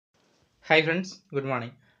Hi friends, good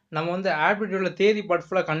morning. நம்ம வந்து ஆப்டிடியூட்ல theory part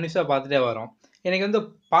ஃபுல்லாக கண்டினியூஸாக பார்த்துட்டே வரோம். எனக்கு வந்து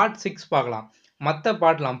பார்ட் 6 பார்க்கலாம். மற்ற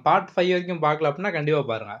பார்ட்லாம் பார்ட் 5 வரைக்கும் பார்க்கல அப்படின்னா கண்டிப்பாக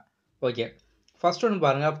பாருங்க. ஓகே, ஃபர்ஸ்ட் ஒன்று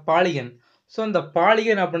பாருங்க, பாலிகன். ஸோ இந்த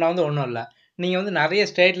பாலிகன் அப்படின்னா வந்து ஒன்றும் இல்லை. நீங்கள் வந்து நிறைய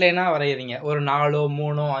ஸ்ட்ரெயிட் லைனாக வரைகிறீங்க. ஒரு 4,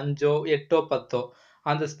 3, 5, 8, 10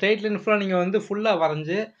 அந்த ஸ்ட்ரெயிட் லைன் ஃபுல்லாக நீங்கள் வந்து ஃபுல்லாக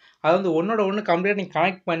வரைஞ்சி அதை வந்து ஒன்றோட ஒன்று கம்ப்ளீட்டாக நீங்கள்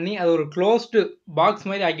கனெக்ட் பண்ணி அது ஒரு க்ளோஸ்டு பாக்ஸ்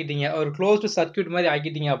மாதிரி ஆக்கிட்டீங்க, ஒரு க்ளோஸ்டு சர்க்யூட் மாதிரி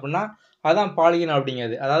ஆக்கிட்டீங்க அப்படின்னா அதான் பாலிகன்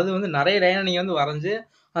அப்படிங்கிறது. அதாவது வந்து நிறைய லைனை நீங்கள் வந்து வரைஞ்சி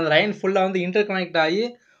அந்த லைன் ஃபுல்லாக வந்து இன்டர் கனெக்ட் ஆகி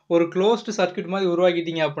ஒரு க்ளோஸ்டு சர்க்யூட் மாதிரி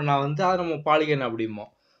உருவாக்கிட்டீங்க அப்படின்னா வந்து அது நம்ம பாலிகன் அப்படிம்போம்.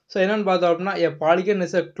 ஸோ என்னென்னு பார்த்தோம் அப்படின்னா, எ polygon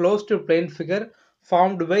is a closed plane figure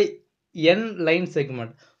formed by n line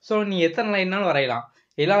segment. So நீ எத்தனை லைன்னாலும் வரையலாம்.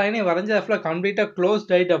 எல்லா லைனையும் வரைஞ்சி அது ஃபுல்லாக கம்ப்ளீட்டாக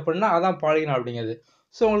க்ளோஸ்ட் ஆகிட்டு அப்படின்னா அதான் பாலிகன் அப்படிங்கிறது.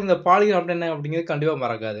 ஸோ உங்களுக்கு இந்த பாலிகன் அப்படி என்ன அப்படிங்கிறது கண்டிப்பாக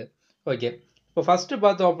மறக்காது. ஓகே, இப்போ ஃபஸ்ட்டு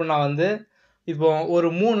பார்த்தோம் அப்படின்னா வந்து இப்போ ஒரு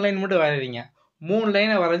 3 லைன் மட்டும் வரைகிறீங்க. 3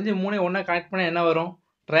 லைனை வரைஞ்சி 3 ஒன்றா கனெக்ட் பண்ணால் என்ன வரும்?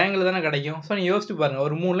 ட்ரையாங்கிள் தானே கிடைக்கும். ஸோ நீங்கள் யோசிச்சு பாருங்கள்,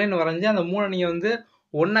 ஒரு 3 லைன் வரைஞ்சி அந்த 3 நீங்கள் வந்து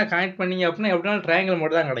ஒன்றா கனெக்ட் பண்ணீங்க அப்படின்னா எப்படினாலும் ட்ரையாங்கிள்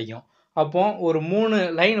மட்டும் தான் கிடைக்கும். அப்போ ஒரு 3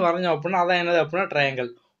 லைன் வரைஞ்சோம் அப்படின்னா அதான் என்னது அப்படின்னா ட்ரையாங்கிள்.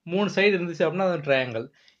 3 சைடு இருந்துச்சு அப்படின்னா அது ட்ரையாங்கிள்.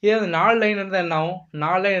 இதே வந்து 4 லைன் இருந்தால் என்ன ஆகும்?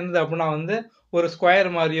 4 லைன் இருந்தது அப்படின்னா வந்து ஒரு ஸ்கொயர்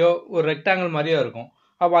மாதிரியோ ஒரு ரெக்டாங்கிள் மாதிரியோ இருக்கும்.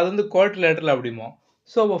 அப்போ அது வந்து குவாட்ரிலேட்டரல் அப்படிம்போம்.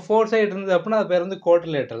 ஸோ இப்போ 4 சைடு இருந்தது அப்படின்னா அது பேர் வந்து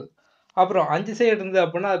குவாட்ரிலேட்டரல். அப்புறம் 5 சைடு இருந்தது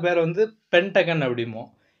அப்படின்னா அது பேர் வந்து பென்டகன் அப்படிம்போம்.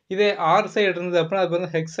 இதே 6 சைடு இருந்தது அப்படின்னா அது பேர்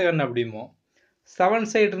வந்து ஹெக்ஸகன் அப்படிம்போம். 7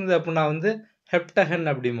 சைடு இருந்தது அப்படின்னா வந்து ஹெப்டகன்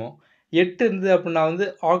அப்படிம்போம். 8 இருந்தது அப்படின்னா வந்து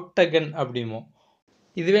ஆக்டகன் அப்படிம்போம்.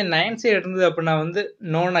 இதுவே 9 சைடு இருந்தது அப்படின்னா வந்து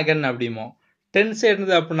நோனகன் அப்படிம்போம். 10 சைடு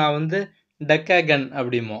இருந்தது அப்படின்னா வந்து டெக்காகன்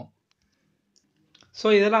அப்படிம்போம். ஸோ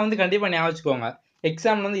இதெல்லாம் வந்து கண்டிப்பாக ஞாபகம் வச்சுக்கோங்க.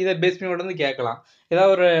 எக்ஸாமில் வந்து இதை பேஸ் பண்ணி வந்து கேட்கலாம்.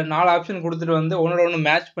 ஏதாவது ஒரு 4 ஆப்ஷன் கொடுத்துட்டு வந்து ஒன்னோட ஒன்று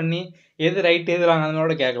மேட்ச் பண்ணி எது ரைட் எது ராங்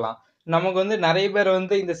அதனோட கேட்கலாம். நமக்கு வந்து நிறைய பேர்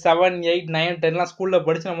வந்து இந்த 7, 8, 9, 10லாம் ஸ்கூலில்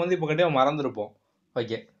படித்து நம்ம வந்து இப்போ கண்டிப்பாக மறந்துருப்போம்.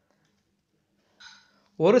 ஓகே,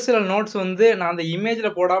 ஒரு சில நோட்ஸ் வந்து நான் அந்த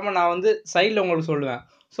இமேஜில் போடாமல் நான் வந்து சைடில் உங்களுக்கு சொல்லுவேன்.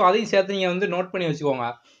 ஸோ அதையும் சேர்த்து நீங்கள் வந்து நோட் பண்ணி வச்சுக்கோங்க.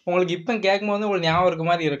 உங்களுக்கு இப்போ கேட்கும்போது வந்து உங்களுக்கு ஞாபகம் இருக்க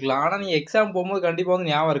மாதிரி இருக்கலாம். ஆனால் நீங்கள் எக்ஸாம் போகும்போது கண்டிப்பாக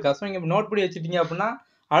வந்து ஞாபகம் இருக்கா. ஸோ நீங்கள் நோட் பண்ணி வச்சுட்டீங்க அப்படின்னா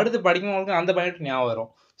அடுத்து படிக்கும்போது அந்த பாயிண்ட் ஞாபகம்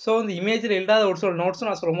வரும். ஸோ வந்து இமேஜில் இல்லாத ஒரு சில நோட்ஸும்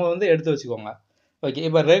நான் சொல்லும்போது வந்து எடுத்து வச்சுக்கோங்க. ஓகே,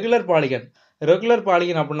 இப்போ ரெகுலர் பாலிகன். ரெகுலர்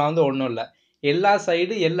பாலிகன் அப்படின்னா வந்து ஒன்றும் இல்லை. எல்லா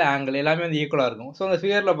சைடு எல்லா ஆங்கிள் எல்லாமே வந்து ஈக்குவலாக இருக்கும். ஸோ அந்த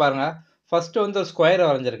ஃபிகரில் பாருங்கள், ஃபஸ்ட்டு வந்து ஒரு ஸ்கொயரை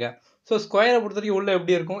வரைஞ்சிருக்கேன். ஸோ ஸ்கொயரை பொறுத்த வரைக்கும் உள்ளே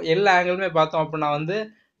எப்படி இருக்கும்? எல்லா ஆங்கிளுமே பார்த்தோம் அப்படின்னா வந்து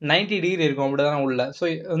 90 டிகிரி இருக்கும். அப்படி தானே உள்ள. ஸோ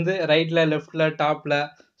வந்து ரைட்டில் லெஃப்ட்டில் டாப்பில்,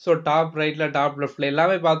 ஸோ டாப் ரைட்டில் டாப் லெஃப்ட்டில்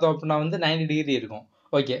எல்லாமே பார்த்தோம் அப்படின்னா வந்து 90 டிகிரி இருக்கும்.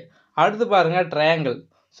 ஓகே, அடுத்து பாருங்கள் ட்ரையாங்கிள்.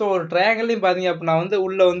 ஸோ ஒரு ட்ரையாங்கிளையும் பார்த்தீங்க அப்படின்னா வந்து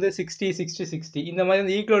உள்ளே வந்து 60, 60, 60 இந்த மாதிரி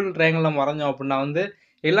வந்து ஈக்குவல் ட்ரையாங்கிள் நம்ம வரைஞ்சோம் அப்படின்னா வந்து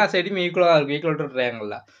எல்லா சைடுமே ஈக்குவலாக தான் இருக்கும். ஈக்குவல் டு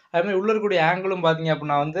ட்ரையாங்கிளில் அதுமாதிரி உள்ளே இருக்கக்கூடிய ஆங்கிளும் பார்த்தீங்க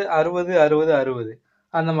அப்படின்னா வந்து 60, 60, 60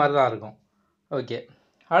 அந்த மாதிரி தான் இருக்கும். ஓகே,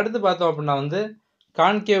 அடுத்து பார்த்தோம் அப்படின்னா வந்து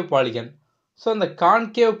கான்கேவ் பாலிகன். ஸோ இந்த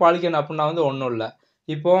கான்கேவ் பாலிகன் அப்படின்னா வந்து ஒன்றும் இல்லை.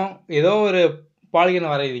 இப்போ ஏதோ ஒரு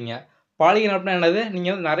பாலிகன் வரைவீங்க. பாலிகன் அப்படின்னா என்னது?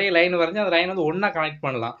 நீங்கள் வந்து நிறைய லைன் வரைஞ்சி அந்த லைன் வந்து ஒன்றா கனெக்ட்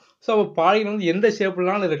பண்ணலாம். ஸோ அப்போ பாலிகன் வந்து எந்த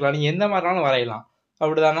ஷேப்லனாலும் இருக்கலாம். நீங்கள் எந்த மாதிரினாலும் வரையலாம்.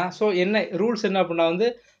 அப்படி தானே? ஸோ என்ன ரூல்ஸ் என்ன அப்படின்னா வந்து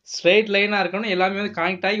ஸ்ட்ரெயிட் லைனாக இருக்கணும். எல்லாமே வந்து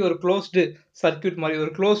கனெக்ட் ஆகி ஒரு க்ளோஸ்டு சர்க்யூட் மாதிரி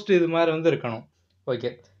ஒரு க்ளோஸ்டு இது மாதிரி வந்து இருக்கணும். ஓகே,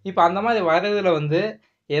 இப்போ அந்த மாதிரி வரைகிறதுல வந்து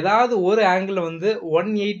ஏதாவது ஒரு ஆங்கிள் வந்து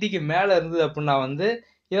 180க்கு மேலே இருந்தது அப்படின்னா வந்து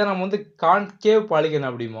இதை நம்ம வந்து கான்கேவ் பாலிகன்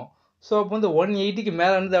அப்படிம்போம். ஸோ அப்போ வந்து 180க்கு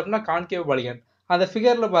மேலே இருந்தது அப்படின்னா கான்கேவ் பாலிகன். அந்த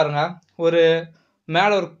ஃபிகரில் பாருங்கள், ஒரு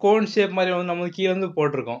மேலே ஒரு கோன் ஷேப் மாதிரி வந்து நம்ம கீழே வந்து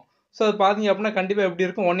போட்டிருக்கோம். ஸோ அது பார்த்தீங்க அப்படின்னா கண்டிப்பாக எப்படி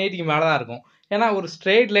இருக்கும்? 180க்கு மேலே தான் இருக்கும். ஏன்னா ஒரு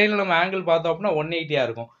ஸ்ட்ரெயிட் லைனில் நம்ம ஆங்கிள் பார்த்தோம் அப்படின்னா 180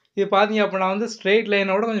 இருக்கும். இது பார்த்தீங்க அப்படின்னா வந்து ஸ்ட்ரெயிட்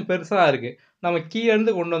லைனோட கொஞ்சம் பெருசாக இருக்குது. நம்ம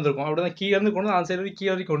கீழேருந்து கொண்டு வந்திருக்கோம். அப்படி தான் கீழேருந்து கொண்டு வந்து அந்த சைடு கீழே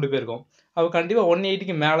வரைக்கும் கொண்டு போயிருக்கோம். அப்போ கண்டிப்பாக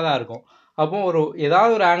 180க்கு மேலே தான் இருக்கும். அப்போ ஒரு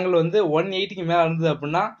ஏதாவது ஒரு ஆங்கிள் வந்து 180க்கு மேலே இருந்தது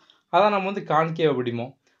அப்படின்னா அதான் நம்ம வந்து கான்கேவ்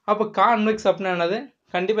அப்படிம்போம். அப்போ கான்வெக்ஸ் அப்படின்னா என்னது?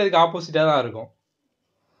 கண்டிப்பாக இதுக்கு ஆப்போசிட்டாக தான் இருக்கும்.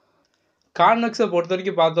 கான்வெக்ஸை பொறுத்த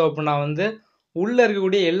வரைக்கும் பார்த்தோம் அப்படின்னா வந்து உள்ளே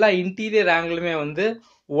இருக்கக்கூடிய எல்லா இன்டீரியர் ஆங்கிளுமே வந்து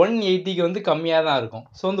 180க்கு வந்து கம்மியாக தான் இருக்கும்.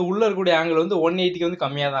 ஸோ வந்து உள்ளே இருக்கக்கூடிய ஆங்கிள் வந்து 180க்கு வந்து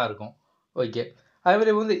கம்மியாக தான் இருக்கும். ஓகே,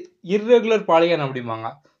 அதேமாதிரி வந்து இர்ரெகுலர் பாலிகன் அப்படிம்பாங்க.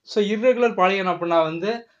 ஸோ இர்ரெகுலர் பாலிகன் அப்படின்னா வந்து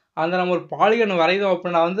அந்த நம்ம ஒரு பாலிகன் வரைதோம்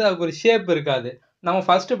அப்படின்னா வந்து அதுக்கு ஒரு ஷேப் இருக்காது. நம்ம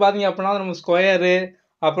ஃபஸ்ட்டு பார்த்தீங்க அப்படின்னா நம்ம ஸ்கொயரு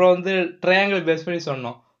அப்புறம் வந்து ட்ரையாங்கிள் பேஸ் பண்ணி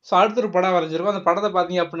சொன்னோம். ஸோ அடுத்த ஒரு படம் வரைஞ்சிருக்கோம். அந்த படத்தை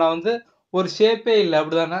பார்த்தீங்க அப்படின்னா வந்து ஒரு ஷேப்பே இல்லை.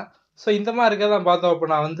 அப்படி தானே? ஸோ இந்த மாதிரி இருக்கிறதான் பார்த்தோம்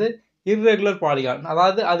அப்படின்னா வந்து இர்ரெகுலர் பாலிகான்.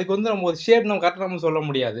 அதாவது அதுக்கு வந்து நம்ம ஒரு ஷேப் நம்ம கரெக்டாக நம்ம சொல்ல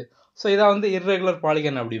முடியாது. ஸோ இதான் வந்து இர்ரெகுலர்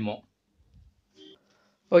பாலிகன் அப்படிம்போம்.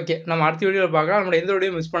 ஓகே, நம்ம அடுத்த வீடியோவில் பார்க்கலாம். நம்மளோட எந்த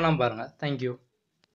வீடியோ மிஸ் பண்ணாமல் பாருங்கள். தேங்க்யூ.